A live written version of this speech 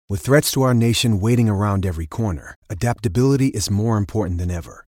With threats to our nation waiting around every corner, adaptability is more important than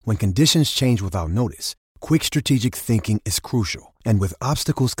ever. When conditions change without notice, quick strategic thinking is crucial. And with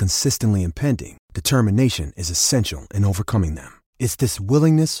obstacles consistently impending, determination is essential in overcoming them. It's this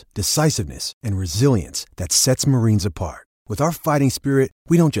willingness, decisiveness, and resilience that sets Marines apart. With our fighting spirit,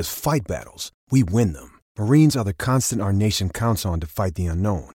 we don't just fight battles, we win them. Marines are the constant our nation counts on to fight the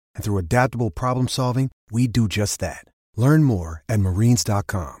unknown. And through adaptable problem solving, we do just that. Learn more at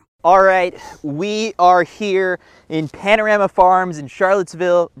marines.com. All right, we are here in Panorama Farms in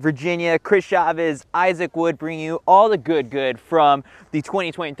Charlottesville, Virginia. Chris Chavez, Isaac Wood bringing you all the good from the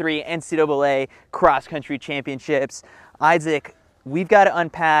 2023 NCAA Cross Country Championships. Isaac, we've got to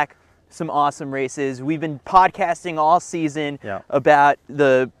unpack some awesome races. We've been podcasting all season about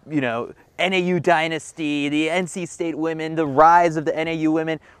the, NAU dynasty, the NC State women, the rise of the NAU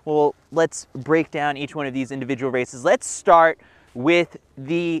women. Well, let's break down each one of these individual races. Let's start with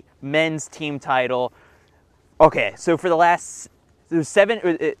the men's team title. Okay, so for the last NAU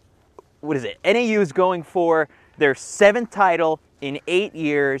is going for their 7th title in 8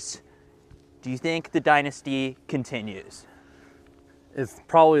 years. Do you think the dynasty continues? It's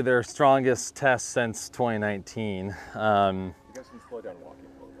probably their strongest test since 2019. You guys can slow down walking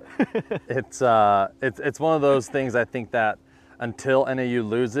a little bit. It's one of those things. I think that until NAU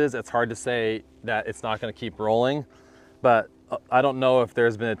loses, it's hard to say that it's not going to keep rolling. But I don't know if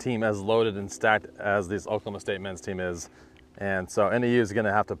there's been a team as loaded and stacked as this Oklahoma State men's team is, and so NAU is going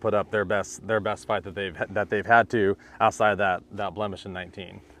to have to put up their best fight that they've had to outside that blemish in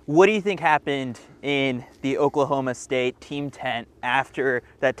 19. What do you think happened in the Oklahoma State team tent after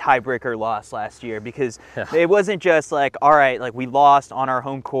that tiebreaker loss last year? Because it wasn't just like, all right, like we lost on our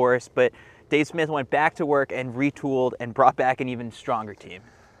home course, but Dave Smith went back to work and retooled and brought back an even stronger team.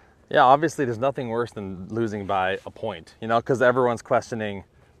 Yeah, obviously there's nothing worse than losing by a point, because everyone's questioning,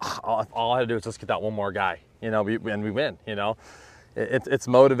 all I had to do is just get that one more guy, and we win, It's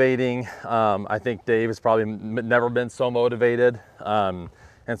motivating. I think Dave has probably never been so motivated.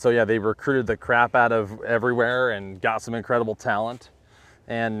 And so, yeah, they recruited the crap out of everywhere and got some incredible talent.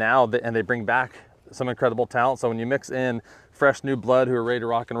 And now, they bring back some incredible talent. So when you mix in fresh new blood who are ready to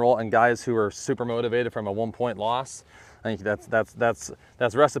rock and roll and guys who are super motivated from a 1-point loss, I think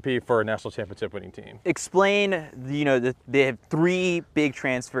that's recipe for a national championship winning team. Explain, they have 3 big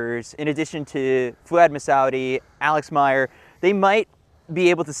transfers in addition to Fuad Masaudi, Alex Meyer. They might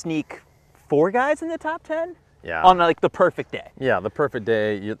be able to sneak 4 guys in the top 10. Yeah. On the perfect day. Yeah, the perfect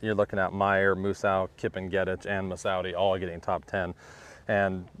day. You're looking at Meyer, Musau, Kippen-Gedich, and Masaudi all getting top 10,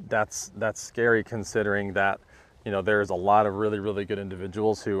 and that's scary considering that. There's a lot of really, really good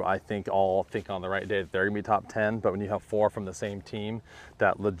individuals who I think all think on the right day that they're going to be top 10, but when you have 4 from the same team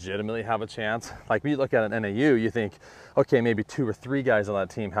that legitimately have a chance, like when you look at an NAU, you think, okay, maybe 2 or 3 guys on that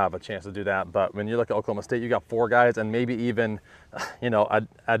team have a chance to do that, but when you look at Oklahoma State, you got 4 guys and maybe even,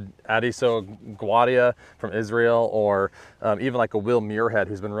 Adiso Gwadia from Israel, or even like a Will Muirhead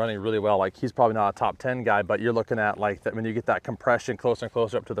who's been running really well. Like he's probably not a top 10 guy, but you're looking at like that when you get that compression closer and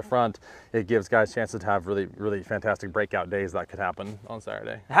closer up to the front, it gives guys chances to have really, really fantastic breakout days that could happen on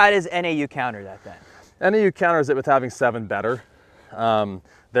Saturday. How does NAU counter that then? NAU counters it with having 7 better.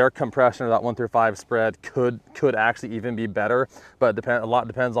 Their compression of that 1 through 5 spread could actually even be better, but a lot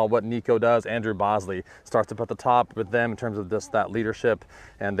depends on what Nico does. Andrew Bosley starts up at the top with them in terms of that leadership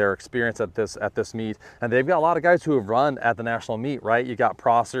and their experience at this meet. And they've got a lot of guys who have run at the national meet, right? You got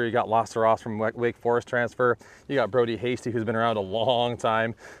Prosser, you got Lasteros from Wake Forest transfer, you got Brody Hasty who's been around a long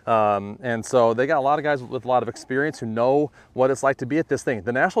time, and so they got a lot of guys with a lot of experience who know what it's like to be at this thing.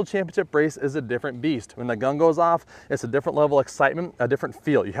 The national championship race is a different beast. When the gun goes off, it's a different level of excitement, a different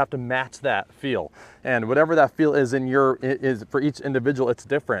feel. You have to match that feel, and whatever that feel is is for each individual, it's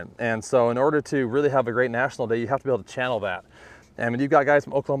different. And so in order to really have a great national day, you have to be able to channel that. And when you've got guys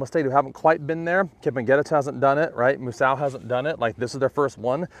from Oklahoma State who haven't quite been there, Kippen-Gedich hasn't done it, right? Musau hasn't done it. Like this is their first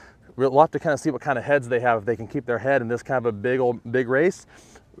one. We'll have to kind of see what kind of heads they have, if they can keep their head in this kind of a big race,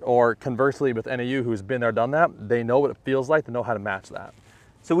 or conversely with NAU who's been there, done that. They know what it feels like. They know how to match that.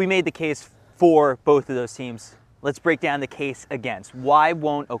 So we made the case for both of those teams. Let's break down the case against. Why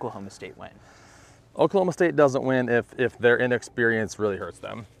won't Oklahoma State win? Oklahoma State doesn't win if their inexperience really hurts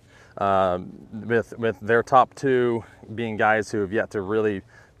them. With their top 2 being guys who have yet to really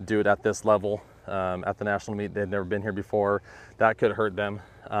do it at this level. at the national meet. They'd never been here before. That could hurt them.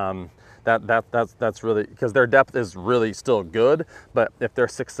 That's really, because their depth is really still good, but if they're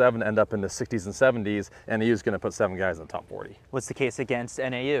 6'7", end up in the 60s and 70s, NAU is going to put 7 guys in the top 40. What's the case against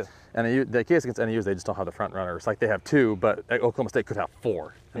NAU? The case against NAU is they just don't have the front runners. Like, they have 2, but Oklahoma State could have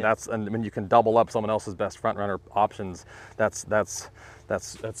 4, and and when you can double up someone else's best front runner options, that's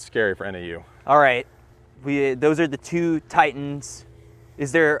scary for NAU. All right, those are the 2 Titans.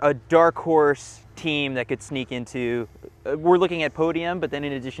 Is there a dark horse team that could sneak into? We're looking at podium, but then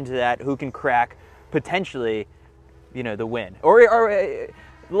in addition to that, who can crack potentially, the win? Or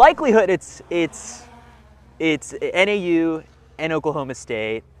likelihood, it's NAU and Oklahoma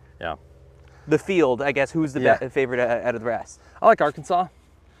State. Yeah. The field, I guess, who's the favorite out of the rest? I like Arkansas.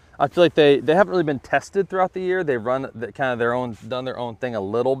 I feel like they haven't really been tested throughout the year. They've done their own thing a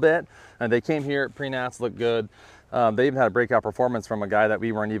little bit, and they came here pre-nats, looked good. They even had a breakout performance from a guy that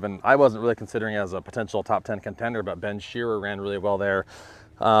I wasn't really considering as a potential top 10 contender, but Ben Shearer ran really well there.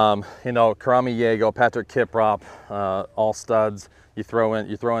 Karami Yego, Patrick Kiprop, all studs. You throw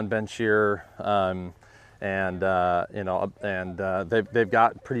in Ben Shearer, they've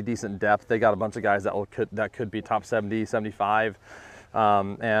got pretty decent depth. They got a bunch of guys that could be top 70, 75.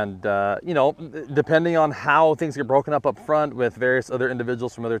 Depending on how things get broken up front with various other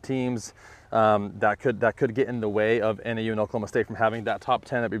individuals from other teams, that could get in the way of NAU and Oklahoma State from having that top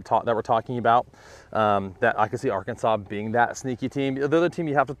 10 that we're talking about. That I could see Arkansas being that sneaky team. The other team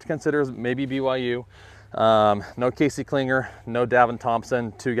you have to consider is maybe BYU. No Casey Klinger, no Davin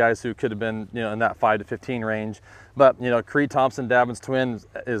Thompson, 2 guys who could have been in that 5 to 15 range. But Creed Thompson, Davin's twin,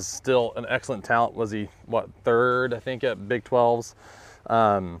 is still an excellent talent. Was he 3rd, I think, at Big 12s?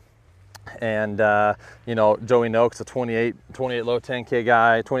 Joey Noakes, a 28 low 10K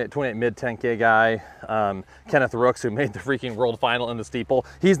guy, 28 mid 10K guy. Kenneth Rooks, who made the freaking world final in the steeple.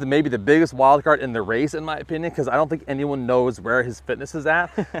 He's maybe the biggest wild card in the race, in my opinion, because I don't think anyone knows where his fitness is at.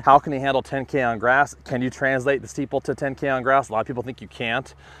 How can he handle 10K on grass? Can you translate the steeple to 10K on grass? A lot of people think you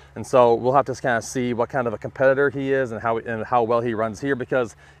can't. And so we'll have to kind of see what kind of a competitor he is and how well he runs here,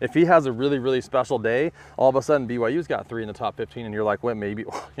 because if he has a really, really special day, all of a sudden BYU's got 3 in the top 15 and you're like, well, maybe,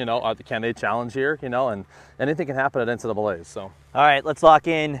 can they challenge here? And anything can happen at NCAAs. So. All right, let's lock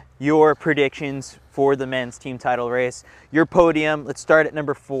in your predictions for the men's team title race. Your podium, let's start at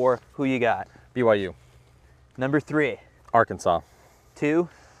number 4. Who you got? BYU. Number 3? Arkansas. 2?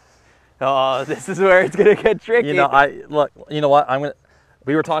 Oh, this is where it's gonna get tricky. You know what?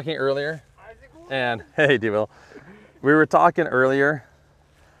 We were talking earlier, and hey, D-Will, we were talking earlier.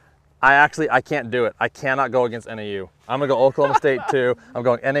 I can't do it. I cannot go against NAU. I'm gonna go Oklahoma State 2. I'm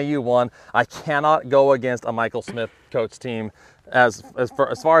going NAU 1. I cannot go against a Michael Smith coach team. As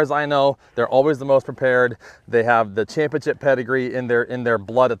far as I know, they're always the most prepared. They have the championship pedigree in their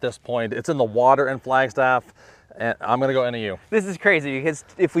blood at this point. It's in the water in Flagstaff. And I'm going to go NAU. This is crazy, because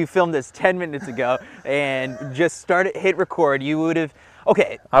if we filmed this 10 minutes ago and just hit record, you would have,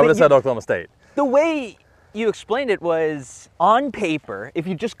 I would have said Oklahoma State. The way you explained it was, on paper, if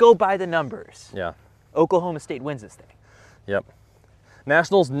you just go by the numbers, Oklahoma State wins this thing. Yep.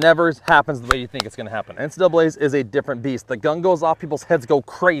 Nationals never happens the way you think it's going to happen. NCAAs is a different beast. The gun goes off, people's heads go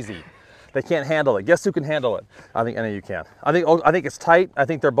crazy. They can't handle it. Guess who can handle it? I think NAU can. I think it's tight. I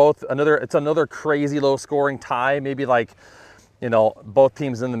think they're both it's another crazy low scoring tie. Maybe both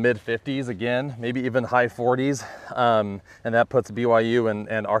teams in the mid 50s again, maybe even high 40s. And that puts BYU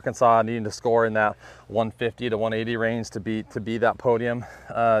and Arkansas needing to score in that 150 to 180 range to be that podium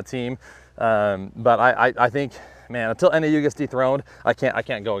team. But I think, man, until NAU gets dethroned, I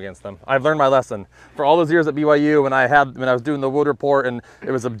can't go against them. I've learned my lesson. For all those years at BYU, when I was doing the Wood Report and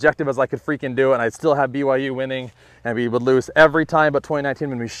it was objective as I could freaking do it, and I still have BYU winning, and we would lose every time but 2019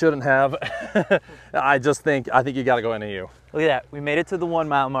 when we shouldn't have. I think you got to go NAU. Look at that. We made it to the 1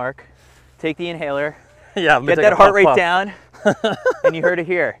 mile mark. Take the inhaler. Yeah, get that heart rate down. And you heard it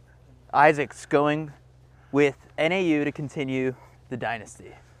here. Isaac's going with NAU to continue the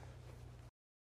dynasty.